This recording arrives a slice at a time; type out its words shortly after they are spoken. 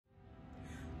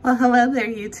Well, hello there,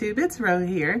 YouTube. It's Ro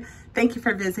here. Thank you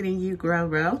for visiting You Grow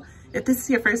Ro. If this is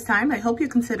your first time, I hope you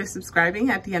consider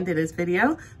subscribing at the end of this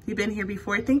video. If you've been here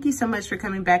before, thank you so much for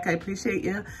coming back. I appreciate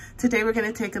you. Today, we're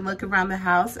going to take a look around the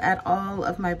house at all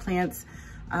of my plants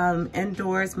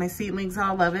indoors, my seedlings,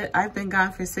 all of it. I've been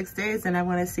gone for 6 days and I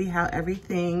want to see how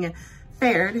everything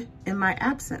fared in my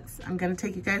absence. I'm going to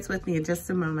take you guys with me in just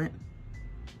a moment.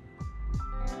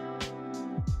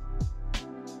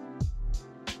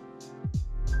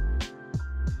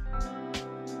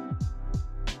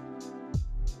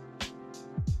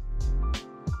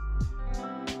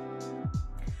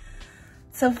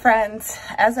 So friends,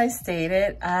 as I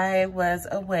stated, I was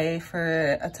away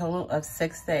for a total of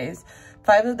 6 days.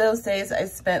 5 of those days I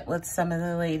spent with some of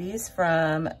the ladies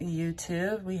from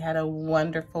YouTube. We had a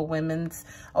wonderful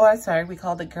we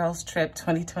called it Girls Trip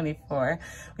 2024.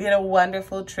 We had a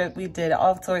wonderful trip. We did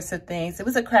all sorts of things. It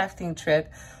was a crafting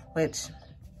trip, which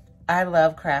I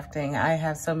love crafting. I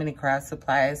have so many craft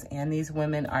supplies and these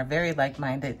women are very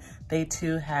like-minded. They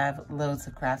too have loads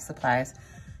of craft supplies.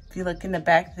 If you look in the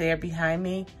back there behind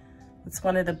me, it's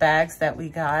one of the bags that we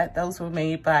got. Those were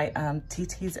made by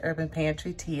TT's Urban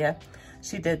Pantry, Tia.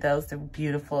 She did those, they were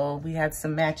beautiful. We had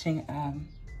some matching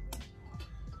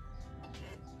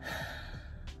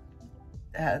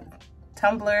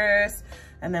tumblers,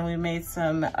 and then we made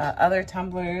some other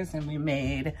tumblers, and we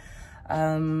made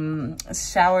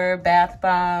shower bath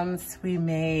bombs.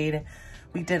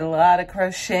 We did a lot of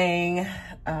crocheting.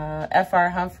 F.R.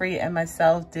 Humphrey and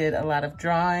myself did a lot of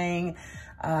drawing.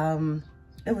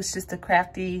 It was just a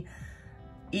crafty,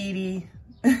 eaty,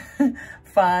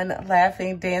 fun,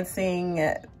 laughing,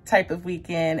 dancing type of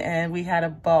weekend, and we had a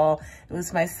ball. It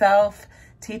was myself,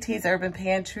 TT's Urban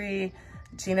Pantry,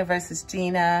 Gina versus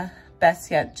Gina, Best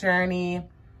Yet Journey,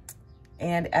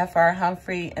 and F.R.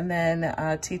 Humphrey, and then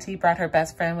TT brought her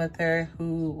best friend with her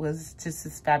who was just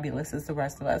as fabulous as the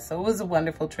rest of us. So it was a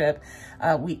wonderful trip.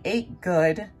 We ate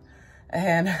good,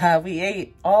 and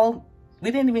we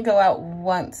didn't even go out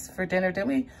once for dinner, did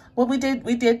we? Well, we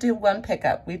did do one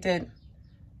pickup.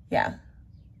 Yeah.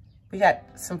 We got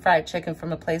some fried chicken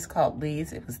from a place called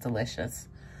Lee's. It was delicious.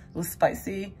 It was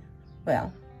spicy.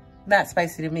 Well, not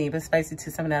spicy to me, but spicy to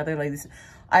some of the other ladies.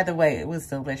 Either way, it was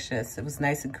delicious. It was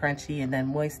nice and crunchy and then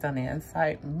moist on the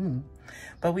inside.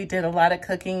 But we did a lot of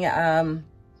cooking at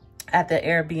the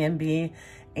Airbnb,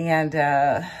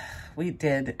 and we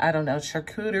did, I don't know,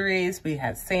 charcuteries. We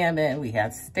had salmon, we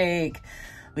had steak,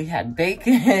 we had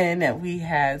bacon, we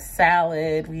had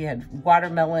salad, we had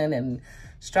watermelon and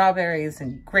strawberries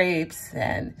and grapes,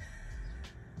 and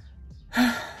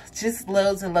just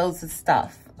loads and loads of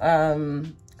stuff.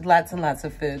 Lots and lots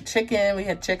of food. Chicken, we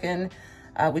had chicken.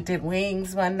 We did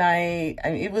wings one night.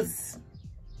 I mean,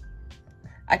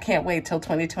 I can't wait till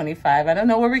 2025. I don't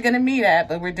know where we're going to meet at,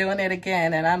 but we're doing it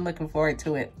again, and I'm looking forward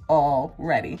to it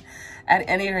already. At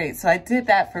any rate, so I did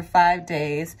that for 5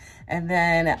 days, and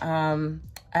then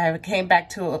I came back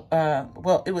to,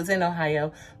 well, it was in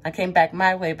Ohio. I came back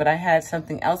my way, but I had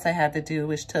something else I had to do,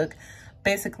 which took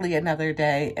basically another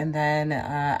day, and then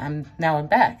now I'm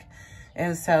back.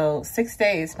 And so 6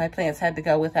 days, my plants had to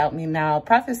go without me. Now, I'll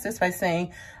preface this by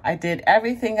saying I did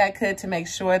everything I could to make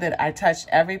sure that I touched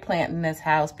every plant in this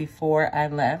house before I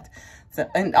left. So,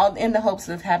 and all in the hopes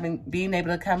of being able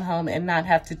to come home and not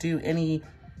have to do any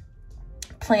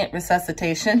plant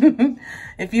resuscitation,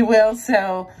 if you will.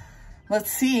 So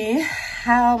let's see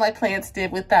how my plants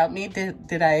did without me.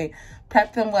 Did I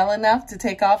prep them well enough to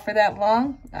take off for that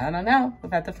long? I don't know.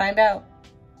 We'll have to find out.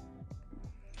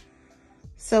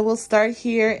 So we'll start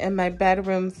here in my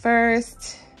bedroom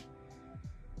first.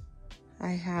 I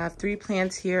have 3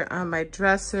 plants here on my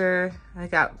dresser. I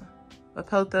got a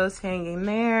pothos hanging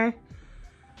there,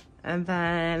 and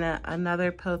then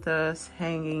another pothos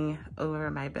hanging over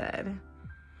my bed.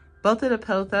 Both of the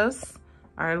pothos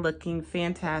are looking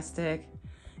fantastic.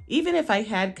 Even if I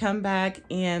had come back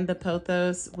and the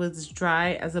pothos was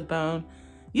dry as a bone,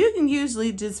 you can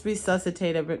usually just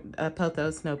resuscitate a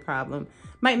pothos, no problem.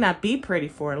 Might not be pretty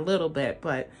for a little bit,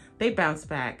 but they bounce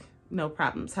back, no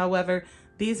problems. However,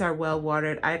 these are well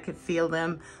watered. I could feel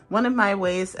them. One of my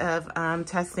ways of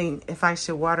testing if I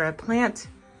should water a plant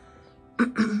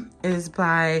is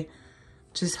by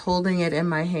just holding it in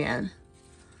my hand,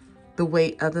 the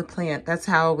weight of the plant. That's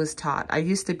how I was taught. I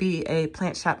used to be a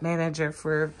plant shop manager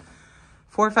for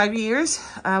 4 or 5 years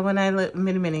when I lived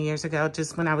many years ago,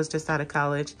 just when I was just out of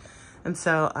college. And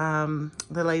so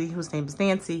the lady whose name is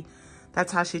Nancy,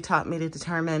 that's how she taught me to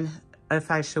determine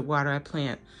if I should water a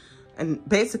plant. And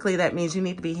basically that means you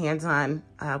need to be hands-on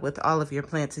with all of your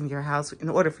plants in your house in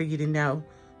order for you to know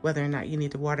whether or not you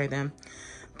need to water them.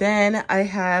 Then I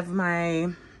have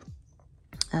my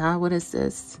What is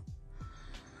this?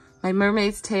 My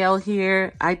mermaid's tail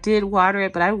here. I did water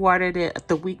it, but I watered it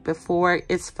the week before.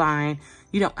 It's fine.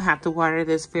 You don't have to water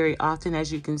this very often.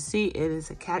 As you can see, it is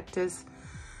a cactus.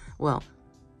 Well,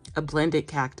 a blended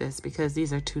cactus, because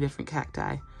these are two different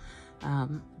cacti.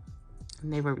 And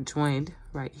they were joined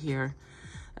right here.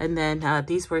 And then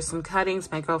these were some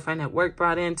cuttings my girlfriend at work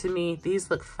brought in to me.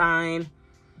 These look fine.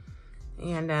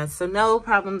 And so no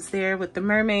problems there with the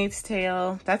mermaid's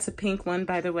tail. That's a pink one,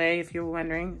 by the way, if you're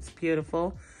wondering. It's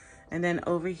beautiful. And then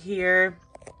over here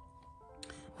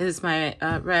is my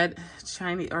red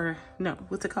Chinese, or no,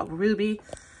 what's it called? Ruby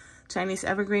Chinese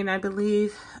evergreen, I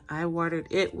believe. I watered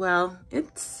it well.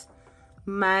 It's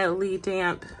mildly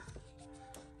damp.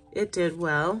 It did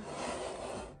well.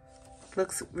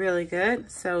 Looks really good.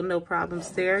 So no problems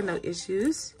there, no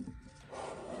issues.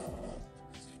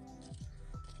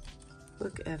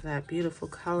 Look at that beautiful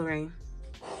coloring.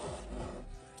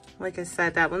 Like I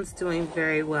said, that one's doing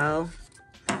very well.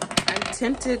 I'm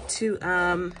tempted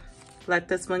to let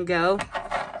this one go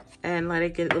and let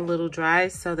it get a little dry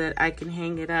so that I can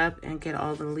hang it up and get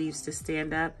all the leaves to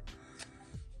stand up,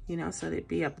 you know, so they'd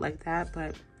be up like that.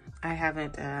 But I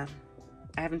haven't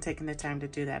taken the time to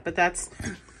do that. But that's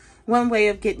one way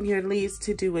of getting your leaves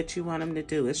to do what you want them to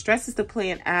do. It stresses the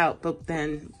plant out, but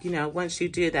then, you know, once you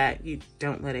do that, you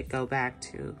don't let it go back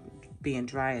to being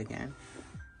dry again.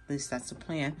 At least that's the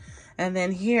plan. And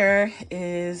then here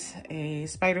is a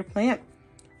spider plant.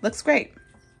 Looks great.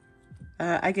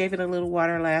 I gave it a little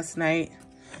water last night.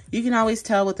 You can always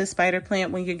tell with the spider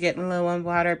plant when you're getting low on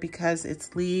water because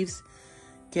its leaves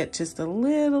get just a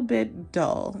little bit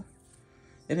dull.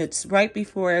 And it's right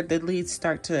before the leaves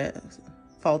start to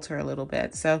falter a little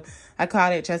bit. So I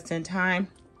caught it just in time.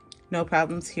 No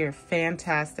problems here.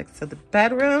 Fantastic. So the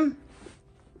bedroom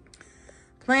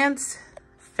plants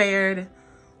fared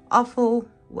awful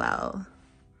well.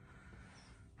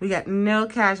 We got no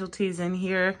casualties in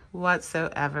here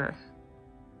whatsoever.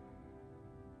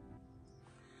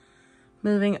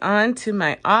 Moving on to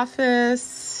my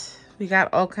office. We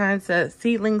got all kinds of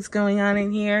seedlings going on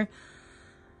in here.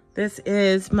 This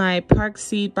is my Park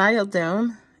Seed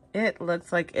Biodome. It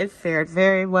looks like it fared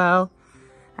very well.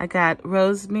 I got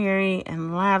rosemary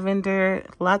and lavender,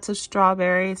 lots of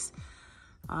strawberries.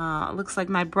 Looks like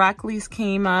my broccolis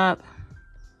came up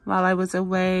while I was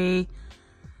away.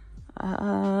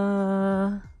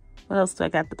 What else do I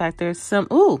got back there? Some,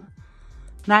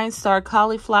 9-star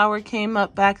cauliflower came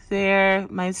up back there.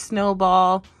 My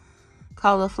snowball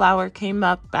cauliflower came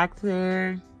up back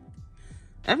there.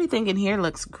 Everything in here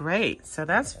looks great, so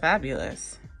that's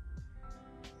fabulous.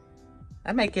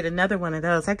 I might get another one of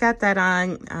those. I got that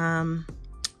on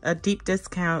a deep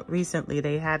discount recently.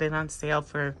 They had it on sale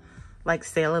for like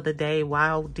sale of the day,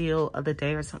 wild deal of the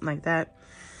day or something like that.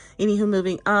 Anywho,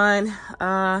 moving on.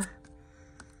 I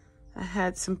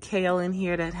had some kale in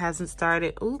here that hasn't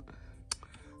started. Ooh,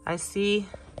 I see.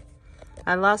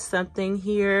 I lost something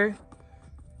here.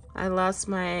 I lost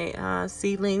my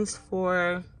seedlings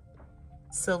for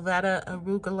Sylvetta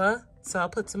arugula. So I'll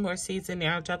put some more seeds in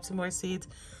there. I'll drop some more seeds.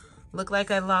 Look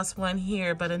like I lost one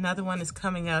here, but another one is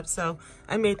coming up. So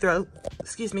I may throw,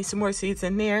 some more seeds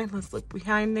in there. Let's look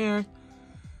behind there.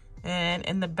 And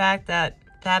in the back, that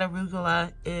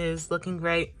arugula is looking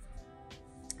great.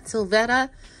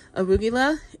 Sylvetta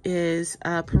arugula is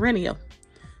perennial.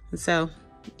 And so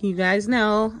you guys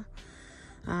know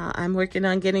I'm working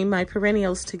on getting my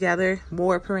perennials together,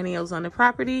 more perennials on the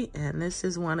property, and this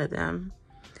is one of them.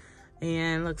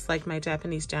 And looks like my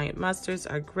Japanese giant mustards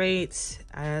are great,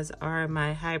 as are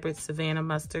my hybrid Savannah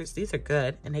mustards. These are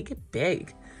good, and they get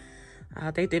big.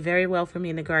 They did very well for me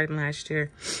in the garden last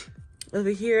year. Over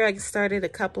here, I started a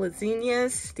couple of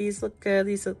zinnias. These look good.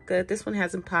 These look good. This one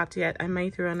hasn't popped yet. I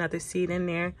may throw another seed in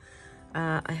there.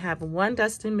 I have one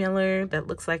Dustin Miller that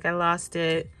looks like I lost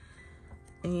it.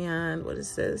 And what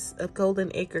is this? A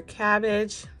golden acre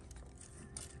cabbage.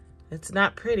 It's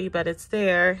not pretty, but it's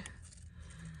there.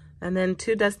 And then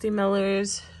 2 Dusty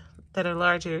Millers that are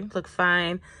larger, look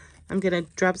fine. I'm gonna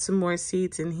drop some more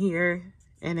seeds in here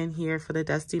and in here for the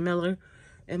Dusty Miller,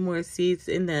 and more seeds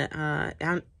in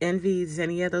the Envy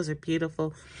Zinnia. Those are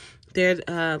beautiful. They're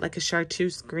like a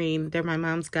chartreuse green. They're my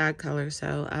mom's god color,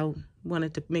 so I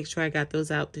wanted to make sure I got those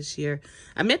out this year.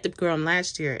 I meant to grow them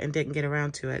last year and didn't get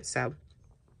around to it, so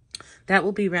that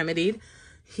will be remedied.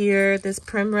 Here, this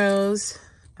primrose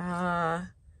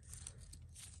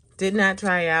did not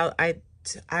dry out.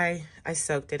 I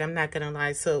soaked it. I'm not gonna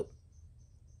lie. So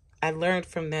I learned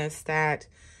from this that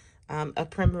a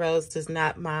primrose does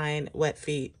not mind wet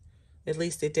feet. At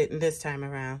least it didn't this time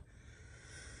around.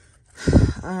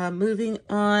 Moving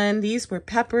on, these were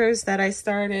peppers that I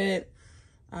started.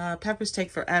 Peppers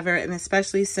take forever, and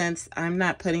especially since I'm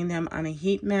not putting them on a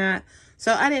heat mat.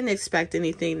 So I didn't expect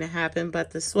anything to happen,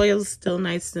 but the soil's still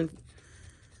nice and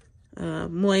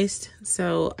moist.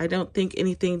 So I don't think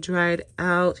anything dried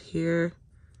out here.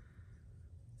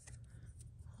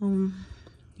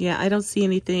 Yeah, I don't see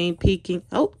anything peeking.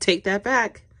 Oh, take that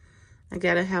back. I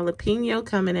got a jalapeno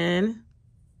coming in.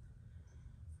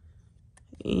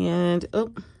 And,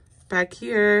 oh, back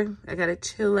here, I got a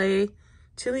chili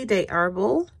de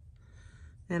arbol.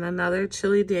 And another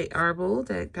chili de arbol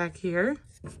that back here.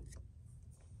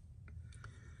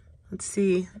 Let's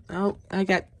see. Oh, I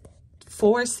got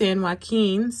 4 San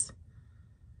Joaquins.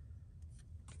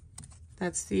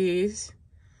 That's these.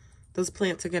 Those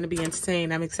plants are going to be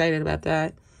insane. I'm excited about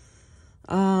that.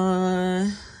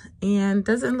 And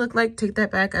doesn't look like, take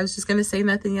that back. I was just going to say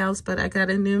nothing else, but I got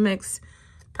a New Mix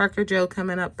Parker Joe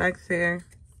coming up back there.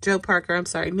 Joe Parker, I'm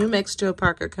sorry. New Mix Joe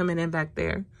Parker coming in back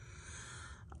there.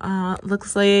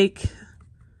 Looks like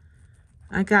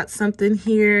I got something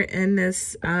here in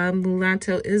this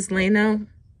Mulanto Isleno.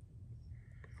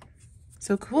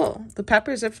 So cool. The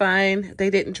peppers are fine. They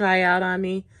didn't dry out on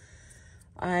me.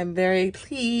 I'm very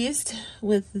pleased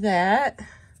with that.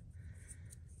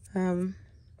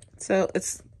 So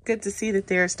it's good to see that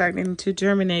they're starting to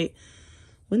germinate.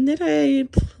 When did I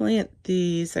plant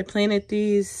these? I planted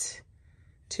these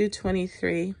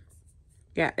 2/23.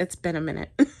 Yeah, it's been a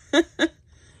minute.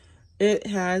 It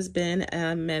has been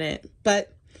a minute,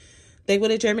 but they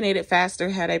would have germinated faster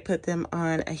had I put them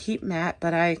on a heat mat,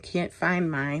 but I can't find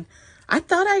mine. I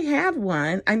thought I had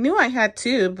one. I knew I had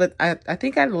 2, but I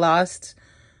think I lost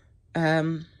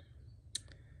a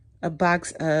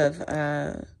box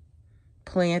of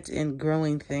plant and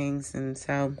growing things. And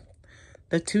so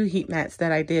the 2 heat mats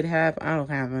that I did have, I don't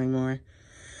have anymore.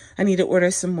 I need to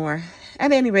order some more.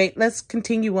 At any rate, let's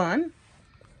continue on.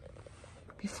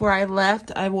 Before I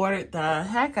left, I watered the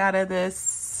heck out of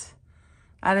these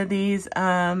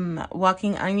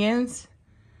walking onions,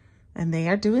 and they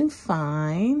are doing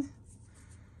fine.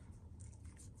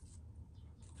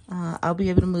 I'll be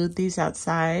able to move these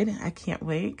outside. I can't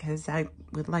wait because I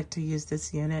would like to use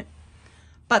this unit.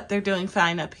 But they're doing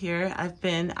fine up here. I've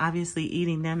been obviously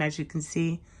eating them, as you can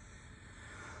see.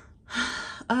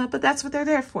 But that's what they're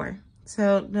there for.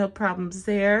 So no problems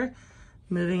there.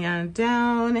 Moving on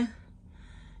down.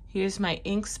 Here's my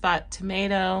ink spot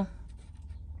tomato.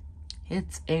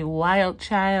 It's a wild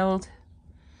child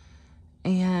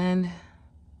and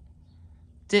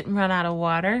didn't run out of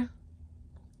water.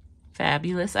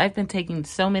 Fabulous. I've been taking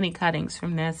so many cuttings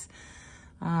from this.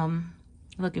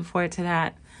 Looking forward to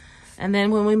that. And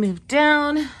then when we move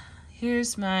down,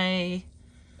 here's my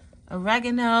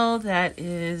oregano that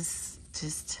is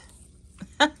just,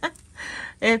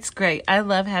 it's great. I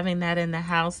love having that in the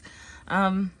house.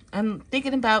 I'm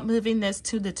thinking about moving this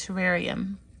to the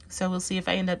terrarium. So we'll see if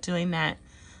I end up doing that.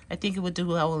 I think it would do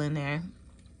well in there.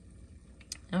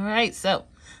 All right, so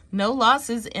no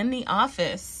losses in the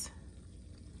office.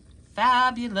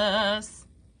 Fabulous.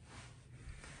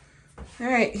 All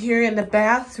right, here in the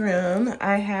bathroom,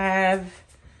 I have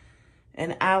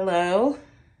an aloe.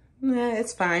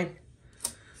 It's fine.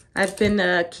 I've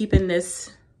been keeping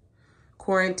this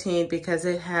quarantined because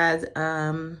it had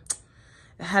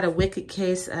a wicked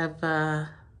case of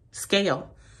scale.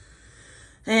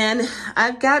 And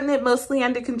I've gotten it mostly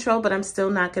under control, but I'm still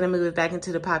not going to move it back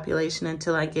into the population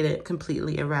until I get it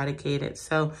completely eradicated.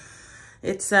 So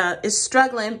it's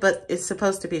struggling, but it's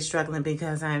supposed to be struggling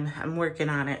because I'm working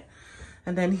on it.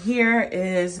 And then here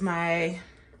is my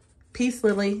peace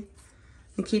lily.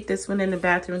 And keep this one in the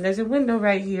bathroom. There's a window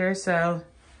right here, so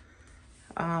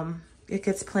it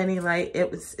gets plenty light.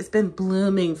 It's been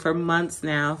blooming for months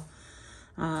now.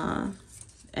 And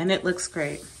it looks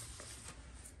great.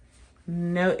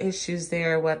 No issues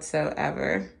there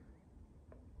whatsoever.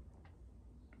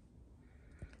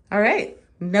 All right,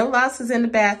 no losses in the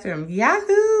bathroom.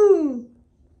 Yahoo!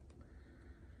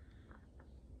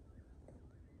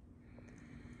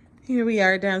 Here we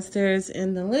are downstairs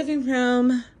in the living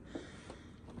room.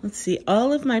 Let's see,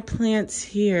 all of my plants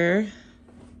here.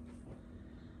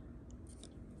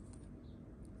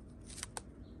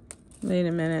 Wait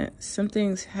a minute,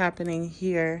 something's happening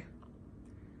here.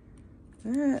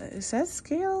 Is that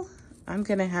scale? I'm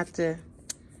gonna have to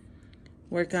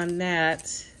work on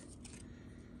that.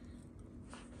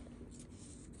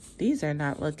 These are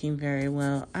not looking very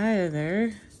well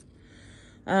either.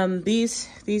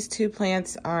 These 2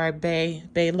 plants are bay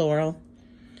laurel.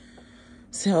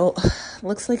 So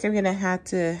looks like I'm gonna have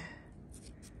to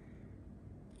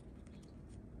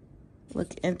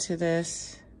look into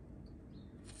this.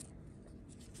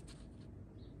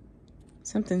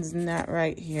 Something's not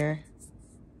right here.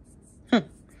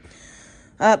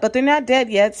 But they're not dead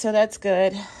yet, so that's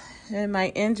good. And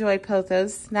my enjoy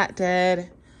pothos, not dead.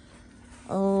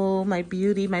 Oh, my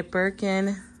beauty, my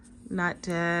Birkin, not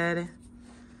dead.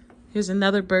 Here's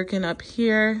another Birkin up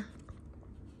here.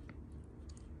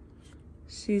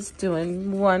 She's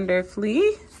doing wonderfully.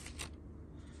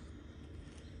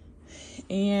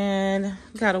 And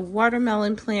got a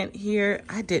watermelon plant here.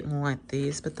 I didn't want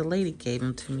these, but the lady gave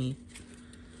them to me.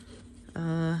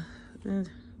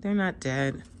 They're not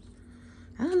dead.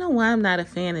 I don't know why I'm not a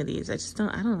fan of these. I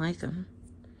don't like them.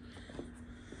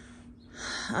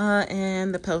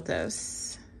 And the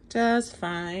pothos, just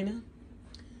fine.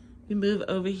 We move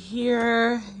over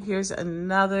here. Here's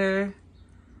another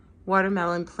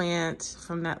watermelon plant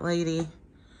from that lady.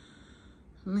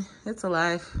 It's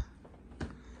alive.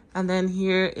 And then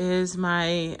here is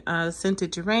my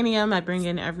scented geranium I bring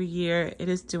in every year. It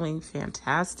is doing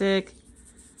fantastic.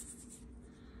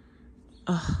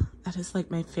 Oh, that is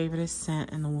like my favorite scent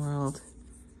in the world.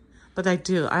 But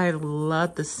I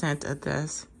love the scent of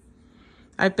this.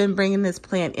 I've been bringing this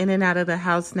plant in and out of the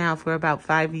house now for about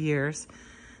 5 years.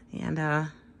 And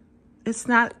it's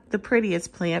not the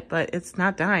prettiest plant, but it's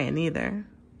not dying either.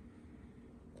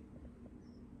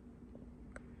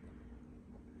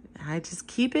 I just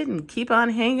keep it and keep on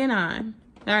hanging on.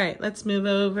 All right, let's move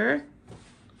over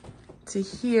to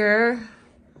here.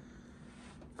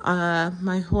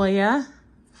 My Hoya,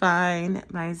 fine.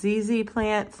 My ZZ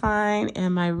plant, fine.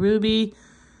 And my Ruby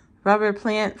rubber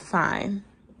plant, fine.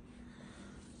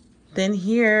 Then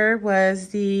here was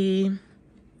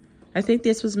I think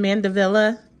this was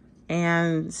Mandevilla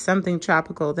and something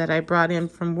tropical that I brought in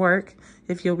from work,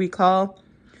 if you'll recall.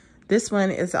 This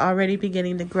one is already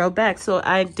beginning to grow back. So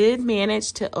I did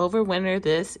manage to overwinter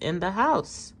this in the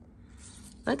house.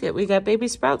 Look we got baby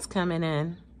sprouts coming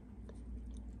in.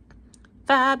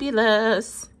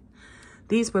 Fabulous.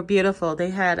 These were beautiful.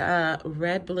 They had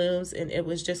red blooms and it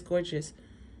was just gorgeous.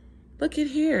 Look at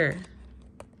here.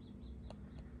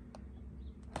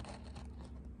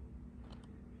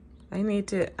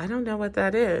 I don't know what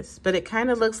that is, but it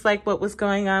kind of looks like what was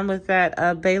going on with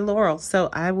that bay laurel. So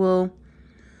I will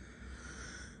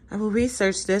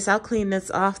research this. I'll clean this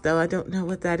off though. I don't know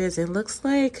what that is. It looks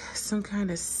like some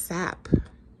kind of sap. I'm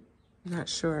not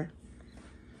sure.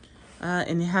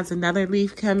 And it has another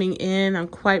leaf coming in. I'm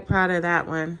quite proud of that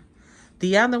one.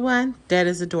 The other one, dead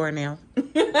as a doornail.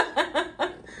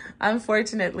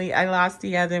 Unfortunately, I lost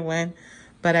the other one,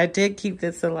 but I did keep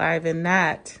this alive, and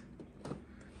that's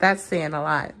saying a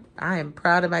lot. I am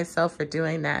proud of myself for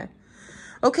doing that.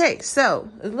 Okay, so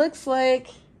it looks like,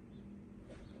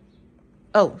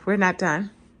 oh, we're not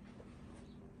done.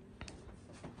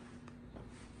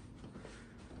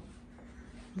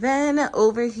 Then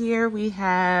over here we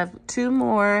have 2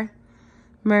 more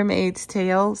mermaid's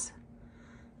tails.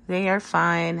 They are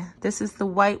fine. This is the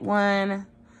white one.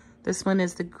 This one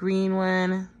is the green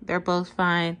one. They're both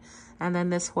fine. And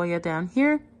then this Hoya down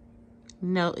here,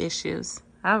 no issues.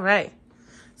 All right.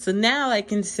 So now I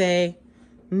can say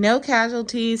no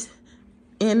casualties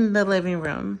in the living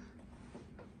room.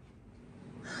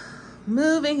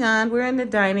 Moving on, we're in the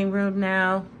dining room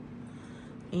now.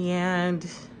 And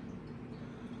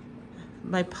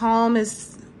my palm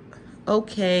is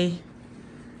okay.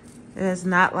 It is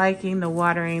not liking the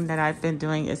watering that I've been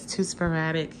doing. It's too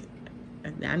sporadic.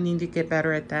 I need to get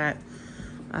better at that.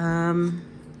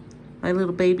 My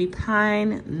little baby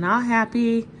pine, not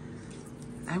happy.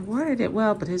 I watered it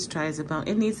well, but it's dry as a bone.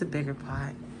 It needs a bigger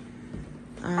pot.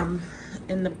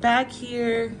 In the back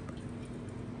here,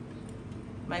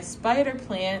 my spider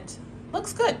plant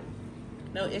looks good.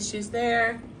 No issues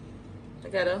there. I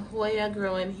got a Hoya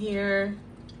growing here.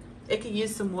 It could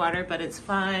use some water, but it's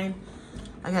fine.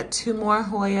 I got 2 more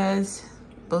Hoyas.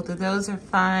 Both of those are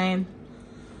fine.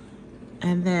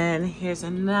 And then here's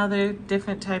another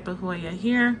different type of Hoya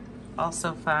here.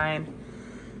 Also fine.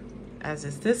 As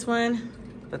is this one.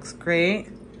 Looks great.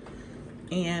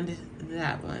 And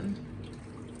that one.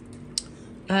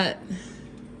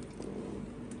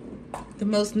 The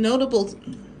most notable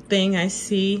thing I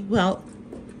see, well,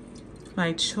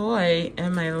 my choy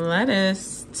and my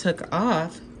lettuce took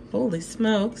off. Holy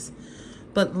smokes.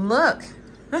 But look.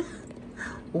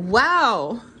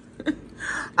 Wow.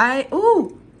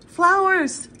 Ooh,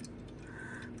 flowers.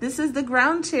 This is the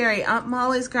ground cherry, Aunt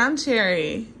Molly's ground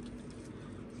cherry.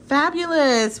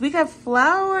 Fabulous. We got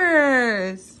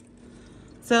flowers.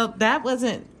 So that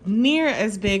wasn't near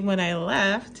as big when I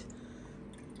left.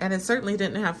 And it certainly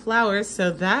didn't have flowers.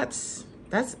 So that's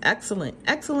excellent.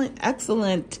 Excellent,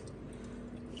 excellent.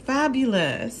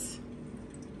 Fabulous.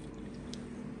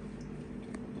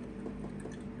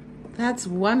 That's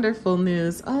wonderful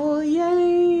news. Oh,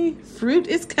 yay. Fruit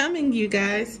is coming, you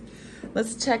guys.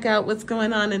 Let's check out what's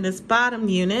going on in this bottom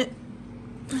unit.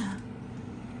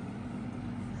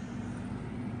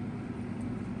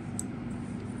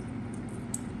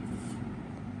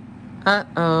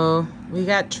 Uh-oh. We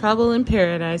got trouble in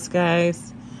paradise,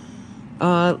 guys.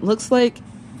 Looks like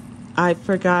I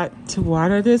forgot to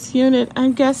water this unit,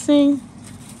 I'm guessing.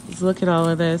 Let's look at all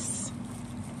of this.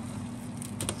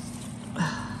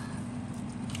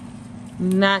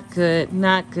 Not good,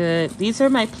 not good. These are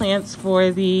my plants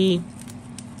for the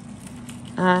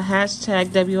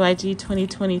hashtag WIG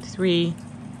 2023.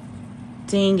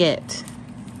 Dang it.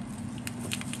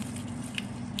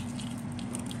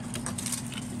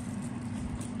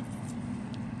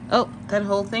 Oh, that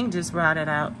whole thing just rotted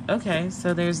out. Okay,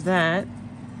 so there's that.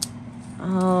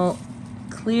 Oh,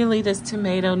 clearly this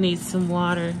tomato needs some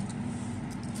water.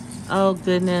 Oh,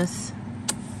 goodness.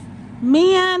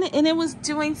 Man, and it was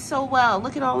doing so well.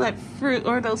 Look at all that fruit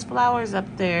or those flowers up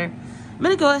there. I'm going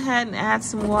to go ahead and add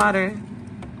some water.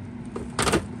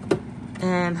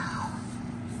 And,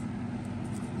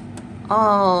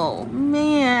 oh,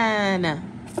 man.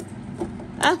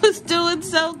 I was doing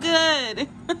so good.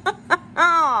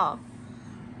 Oh,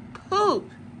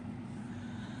 poop.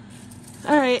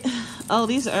 All right. Oh,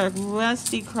 these are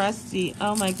rusty, crusty.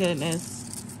 Oh, my goodness.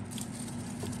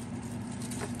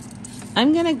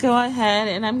 I'm going to go ahead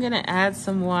and I'm going to add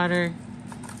some water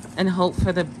and hope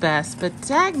for the best. But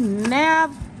dag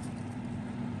nab.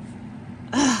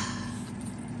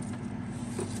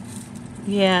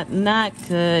 Yeah, not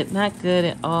good. Not good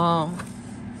at all.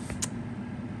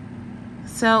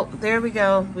 So, there we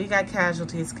go. We got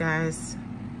casualties, guys.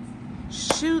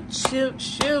 Shoot, shoot,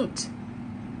 shoot.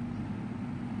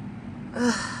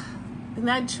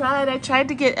 And I tried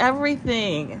to get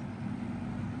everything.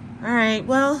 All right,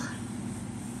 well,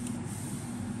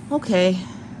 okay.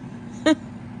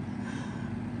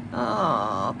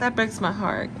 Oh, that breaks my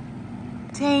heart.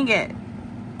 Dang it.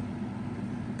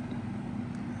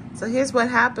 So here's what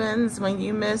happens when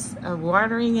you miss a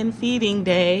watering and feeding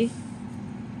day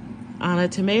on a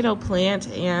tomato plant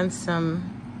and some,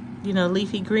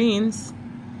 leafy greens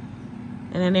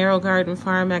in a Narrow Garden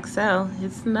Farm XL.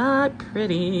 It's not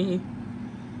pretty.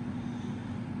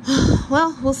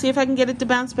 Well, we'll see if I can get it to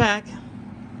bounce back.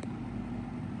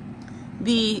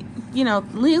 The,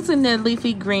 losing the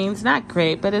leafy greens, not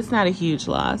great, but it's not a huge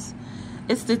loss.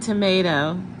 It's the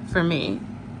tomato for me.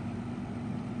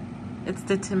 It's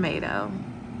the tomato.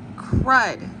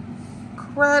 Crud.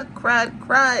 Crud, crud,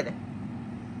 crud.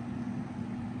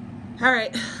 All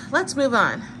right, let's move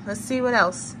on. Let's see what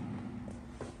else.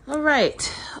 All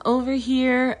right, over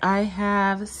here I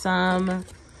have some,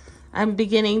 I'm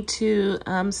beginning to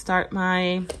start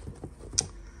my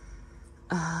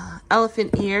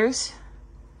elephant ears.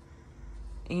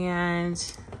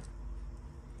 And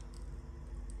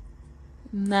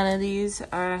none of these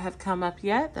have come up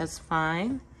yet. That's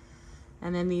fine.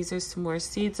 And then these are some more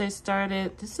seeds I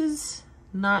started. This is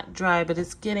not dry, but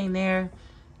it's getting there.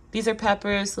 These are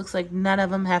peppers. Looks like none of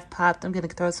them have popped. I'm going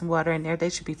to throw some water in there. They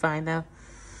should be fine, though.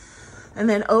 And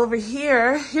then over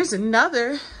here, here's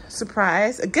another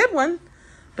surprise. A good one,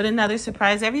 but another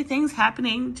surprise. Everything's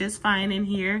happening just fine in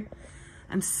here.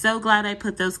 I'm so glad I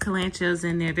put those calanchos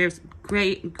in there. There's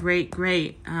great, great,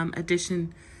 great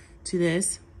addition to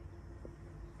this.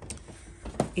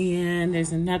 And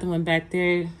there's another one back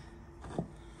there.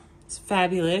 It's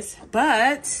fabulous.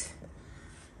 But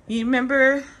you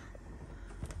remember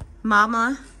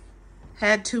Mama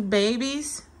had two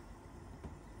babies?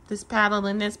 This paddle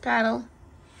and this paddle.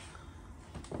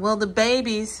 Well, the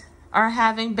babies are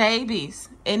having babies,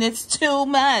 and it's too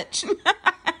much.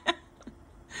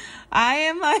 I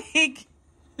am like,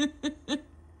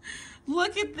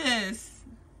 look at this.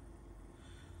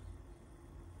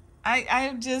 I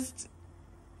am just,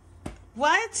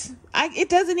 what? It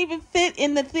doesn't even fit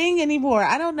in the thing anymore.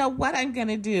 I don't know what I'm going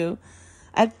to do.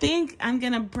 I think I'm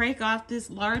going to break off this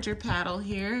larger paddle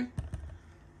here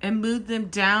and move them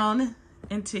down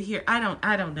into here. I don't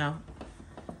know.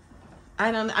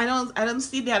 I don't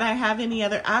see that I have any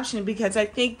other option, because I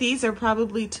think these are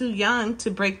probably too young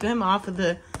to break them off of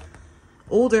the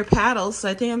older paddles. So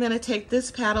I think I'm going to take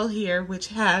this paddle here, which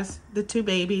has the two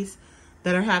babies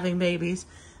that are having babies,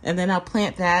 and then I'll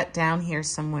plant that down here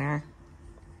somewhere.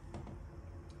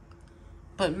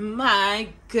 But my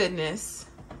goodness,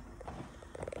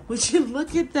 would you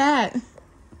look at that?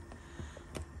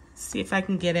 See if I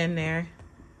can get in there.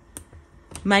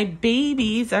 My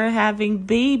babies are having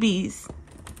babies.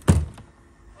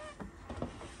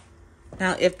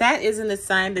 Now, if that isn't a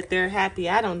sign that they're happy,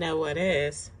 I don't know what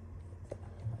is.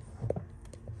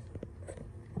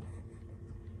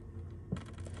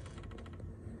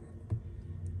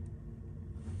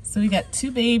 So we got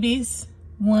 2 babies,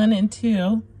 1 and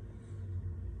 2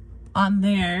 on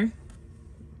there.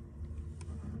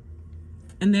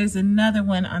 And there's another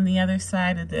one on the other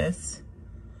side of this.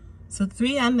 So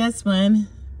 3 on this one,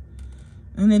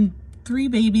 and then 3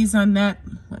 babies on that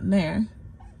one there.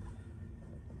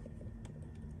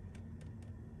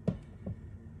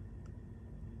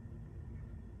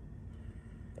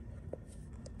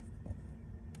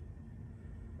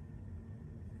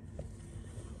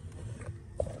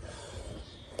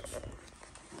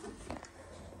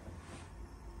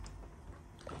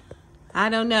 I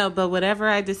don't know, but whatever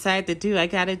I decide to do, I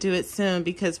got to do it soon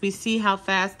because we see how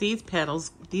fast these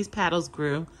paddles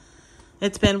grew.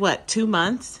 It's been, what, 2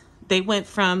 months? They went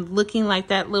from looking like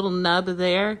that little nub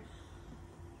there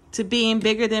to being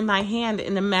bigger than my hand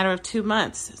in a matter of 2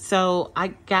 months. So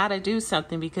I got to do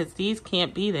something because these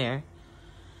can't be there.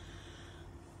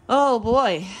 Oh,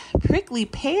 boy. Prickly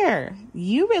pear.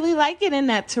 You really like it in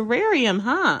that terrarium,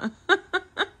 huh?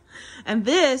 And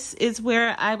this is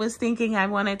where I was thinking I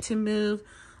wanted to move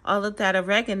all of that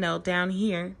oregano down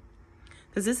here.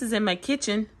 Because this is in my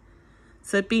kitchen.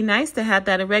 So it'd be nice to have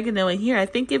that oregano in here. I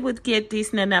think it would get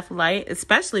decent enough light,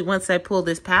 especially once I pull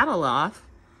this paddle off.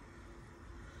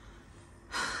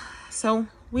 So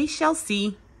we shall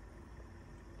see.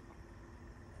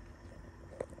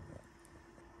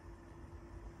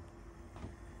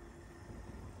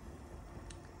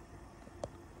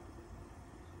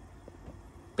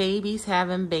 Babies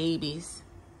having babies.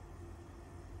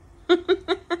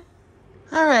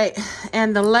 All right,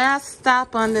 and the last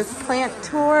stop on this plant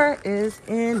tour is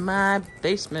in my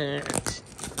basement.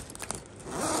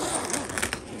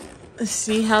 Let's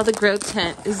see how the grow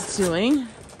tent is doing.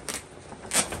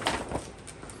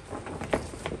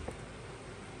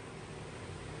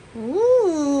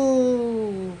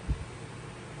 Ooh.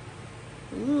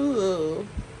 Ooh.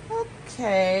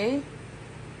 Okay.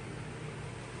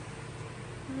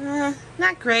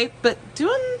 Not great, but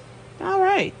doing all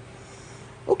right.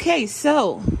 Okay,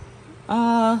 so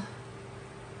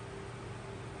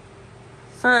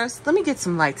first, let me get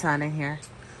some lights on in here.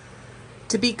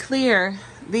 To be clear,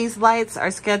 these lights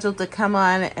are scheduled to come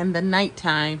on in the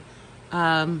nighttime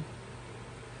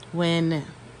when,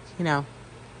 you know,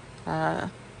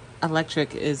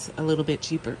 electric is a little bit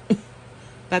cheaper.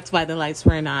 That's why the lights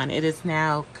weren't on. It is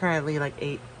now currently like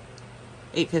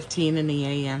 8:15 in the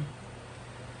a.m.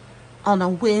 on a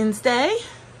Wednesday.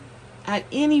 At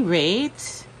any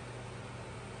rate,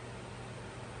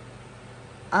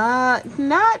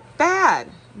 not bad.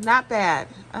 Not bad.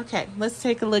 Okay, let's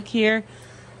take a look here.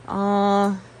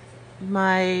 My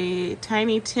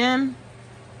tiny Tim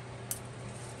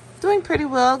doing pretty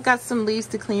well. Got some leaves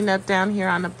to clean up down here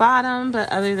on the bottom, but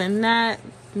other than that,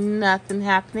 nothing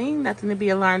happening. Nothing to be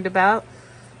alarmed about.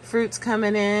 Fruits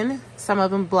coming in, some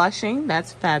of them blushing.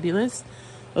 That's fabulous.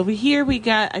 Over here we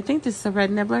got, I think this is a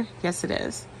red nibbler. Yes, it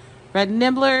is. Red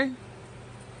nibbler.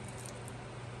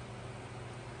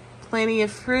 Plenty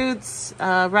of fruits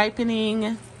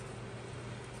ripening.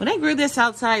 When I grew this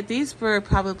outside, these were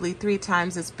probably 3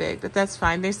 times as big, but that's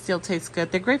fine. They still taste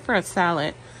good. They're great for a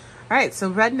salad. All right, so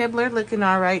red nibbler looking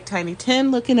all right. Tiny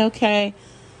Tim looking okay.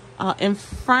 In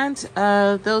front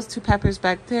of those 2 peppers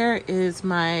back there is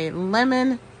my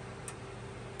lemon,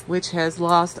 which has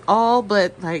lost all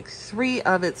but like 3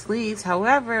 of its leaves.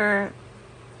 However,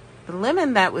 the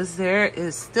lemon that was there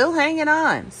is still hanging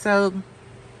on. So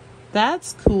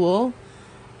that's cool.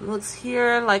 Looks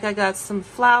here like I got some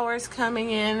flowers coming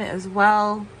in as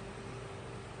well.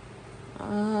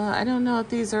 I don't know if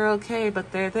these are okay,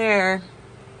 but they're there.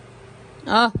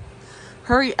 Oh,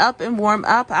 hurry up and warm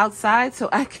up outside so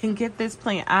I can get this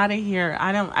plant out of here.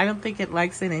 I don't think it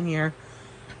likes it in here.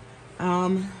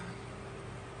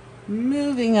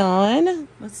 Moving on.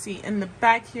 Let's see. In the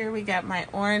back here, we got my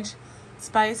orange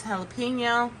spice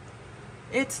jalapeno.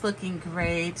 It's looking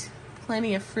great.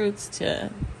 Plenty of fruits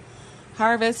to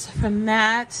harvest from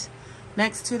that.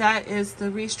 Next to that is the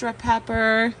Ristra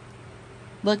pepper.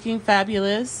 Looking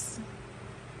fabulous.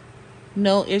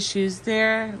 No issues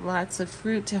there. Lots of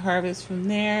fruit to harvest from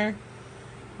there.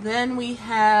 Then we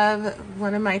have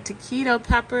one of my taquito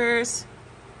peppers.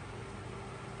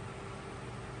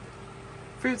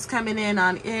 Fruits coming in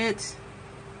on it.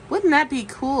 Wouldn't that be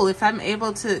cool if I'm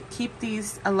able to keep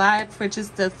these alive for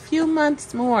just a few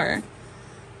months more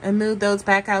and move those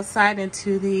back outside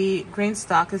into the green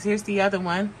stalk? Because here's the other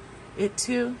one. It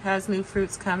too has new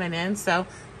fruits coming in, so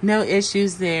no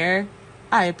issues there.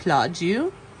 I applaud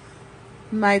you.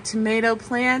 My tomato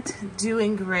plant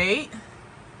doing great.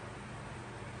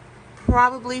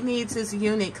 Probably needs this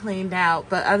unit cleaned out,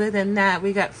 but other than that,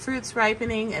 we got fruits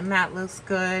ripening and that looks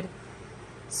good.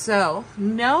 So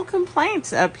no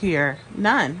complaints up here,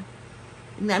 none.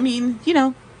 I mean, you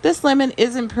know, this lemon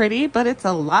isn't pretty, but it's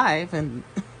alive, and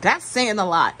that's saying a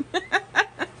lot.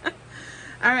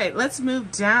 All right, let's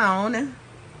move down.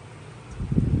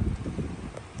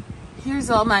 Here's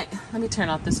all my, let me turn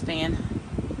off this fan.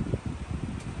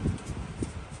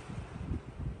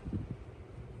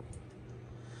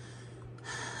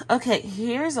 Okay,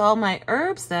 here's all my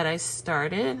herbs that I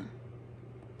started.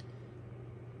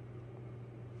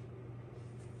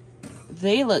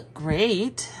 They look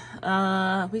great. We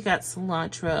got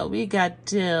cilantro, we got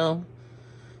dill,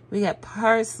 we got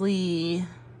parsley.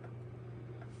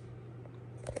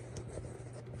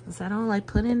 Is that all I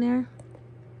put in there?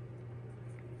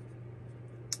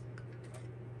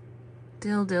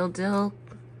 Dill,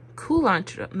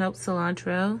 culantro, nope,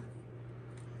 cilantro,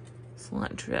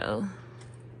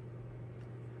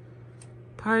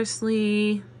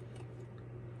 parsley,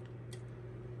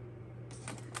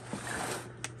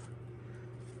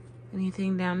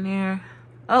 anything down there?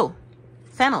 Oh,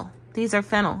 fennel. These are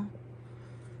fennel.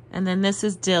 And then this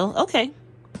is dill. Okay.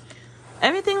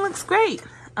 Everything looks great.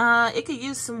 It could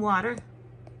use some water.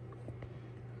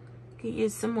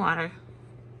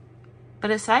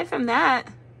 But aside from that,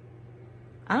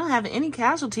 I don't have any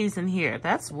casualties in here.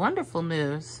 That's wonderful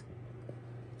news.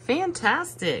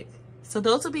 Fantastic. So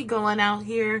those will be going out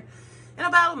here in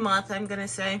about a month, I'm going to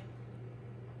say.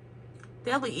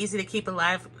 They'll be easy to keep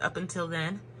alive up until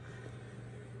then.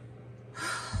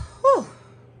 Whew.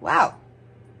 Wow.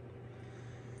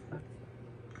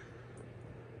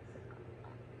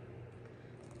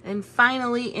 And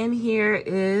finally in here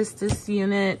is this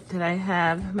unit that I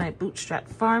have, my Bootstrap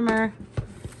Farmer.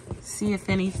 See if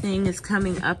anything is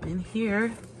coming up in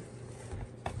here.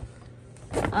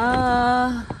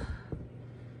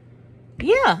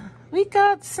 Yeah, we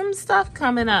got some stuff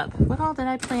coming up. What all did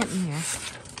I plant in here?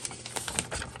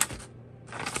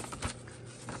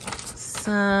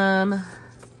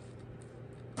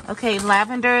 Okay,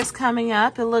 lavender is coming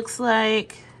up. It looks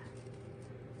like,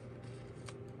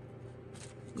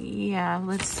 yeah,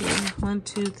 let's see. 1,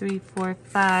 2, 3, 4,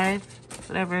 5,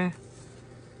 whatever.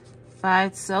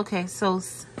 5, so, okay, so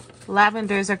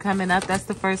lavenders are coming up. That's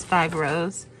the first 5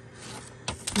 rows.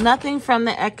 Nothing from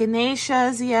the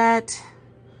echinaceas yet.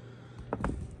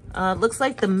 Looks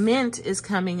like the mint is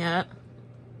coming up.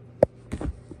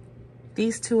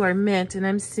 These 2 are mint, and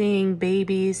I'm seeing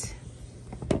babies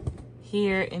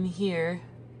here and here.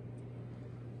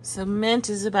 So mint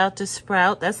is about to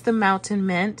sprout. That's the mountain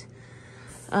mint.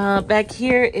 Back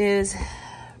here is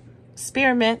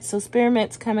spearmint. So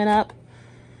spearmint's coming up.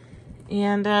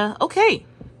 And okay.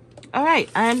 All right.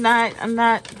 I'm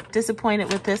not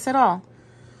disappointed with this at all.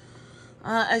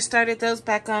 I started those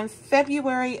back on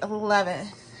February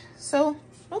 11th. So,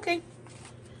 okay.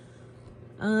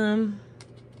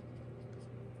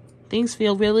 Things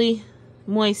feel really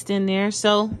moist in there.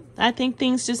 So I think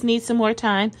things just need some more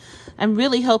time. I'm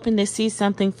really hoping to see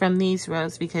something from these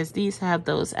rows because these have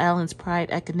those Allen's Pride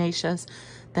echinaceas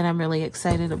that I'm really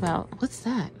excited about. What's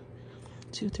that?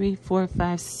 2, 3, 4,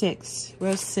 5, 6.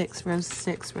 Row 6, row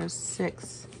 6, row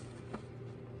 6.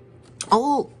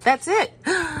 Oh, that's it.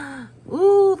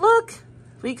 Ooh, look.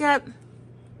 We got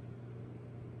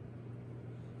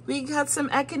some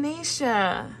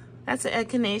echinacea. That's an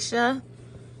echinacea.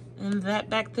 And that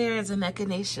back there is an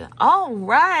echinacea. All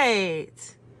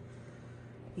right.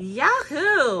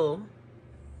 Yahoo.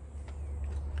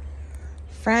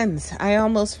 Friends, I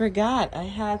almost forgot. I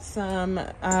had some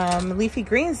leafy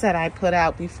greens that I put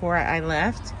out before I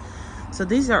left. So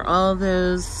these are all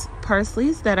those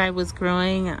parsleys that I was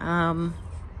growing, I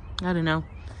don't know,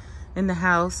 in the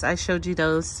house. I showed you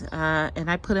those,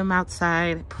 and I put them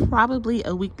outside probably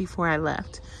a week before I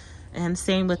left. And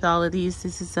same with all of these.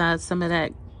 This is some of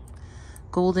that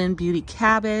golden beauty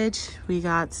cabbage. We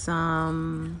got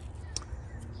some,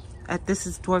 this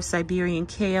is dwarf Siberian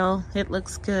kale. It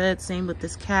looks good. Same with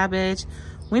this cabbage.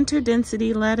 Winter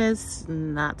density lettuce,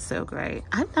 not so great.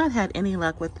 I've not had any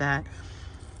luck with that.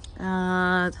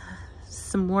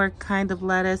 Some more kind of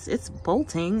lettuce. It's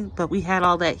bolting, but we had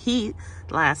all that heat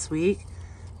last week,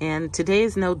 and today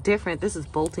is no different. This is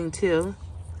bolting too.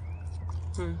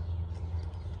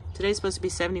 Today's supposed to be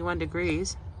 71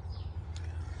 degrees.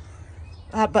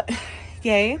 But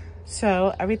yay.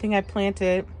 So everything I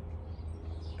planted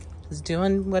is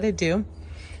doing what it do.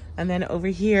 And then over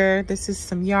here, this is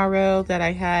some yarrow that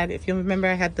I had. If you remember,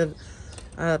 I had the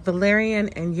valerian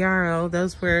and yarrow.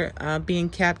 Those were being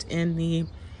kept in the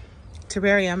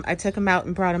terrarium. I took them out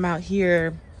and brought them out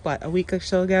here, what, a week or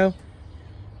so ago.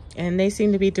 And they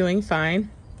seem to be doing fine.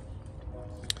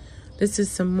 This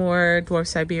is some more dwarf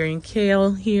Siberian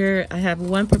kale here. I have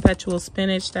one perpetual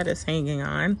spinach that is hanging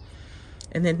on.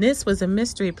 And then this was a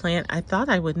mystery plant. I thought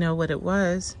I would know what it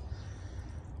was.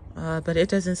 But it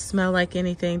doesn't smell like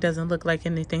anything, doesn't look like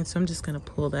anything, so I'm just gonna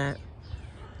pull that.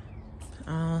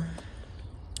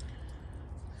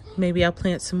 Maybe I'll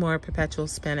plant some more perpetual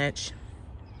spinach.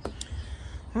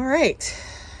 All right.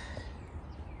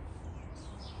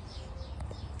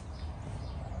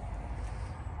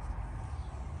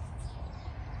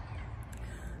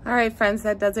 All right, friends,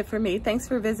 that does it for me. Thanks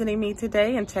for visiting me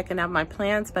today and checking out my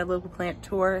plants, my little plant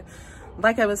tour.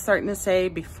 Like I was starting to say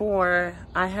before,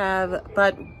 I have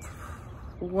but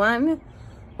one,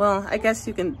 well, I guess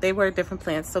you can, they were different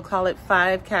plants, so call it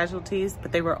 5 casualties,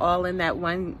 but they were all in that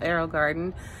one arrow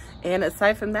garden. And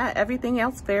aside from that, everything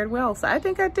else fared well. So I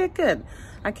think I did good.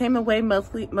 I came away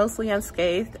mostly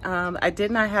unscathed. I did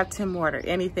not have Tim water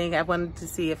anything. I wanted to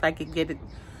see if I could get it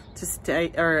to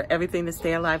stay, or everything to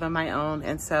stay alive on my own.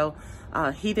 And so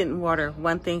he didn't water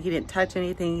one thing. He didn't touch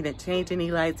anything. He didn't change any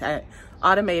lights. I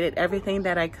automated everything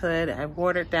that I could. I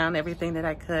watered down everything that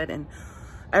I could. And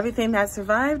everything that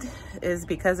survived is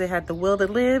because it had the will to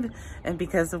live and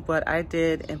because of what I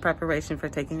did in preparation for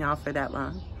taking off for that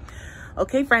long.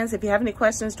 Okay, friends, if you have any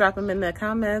questions, drop them in the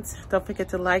comments. Don't forget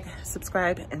to like,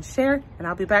 subscribe, and share. And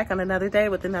I'll be back on another day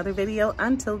with another video.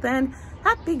 Until then,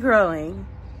 happy growing.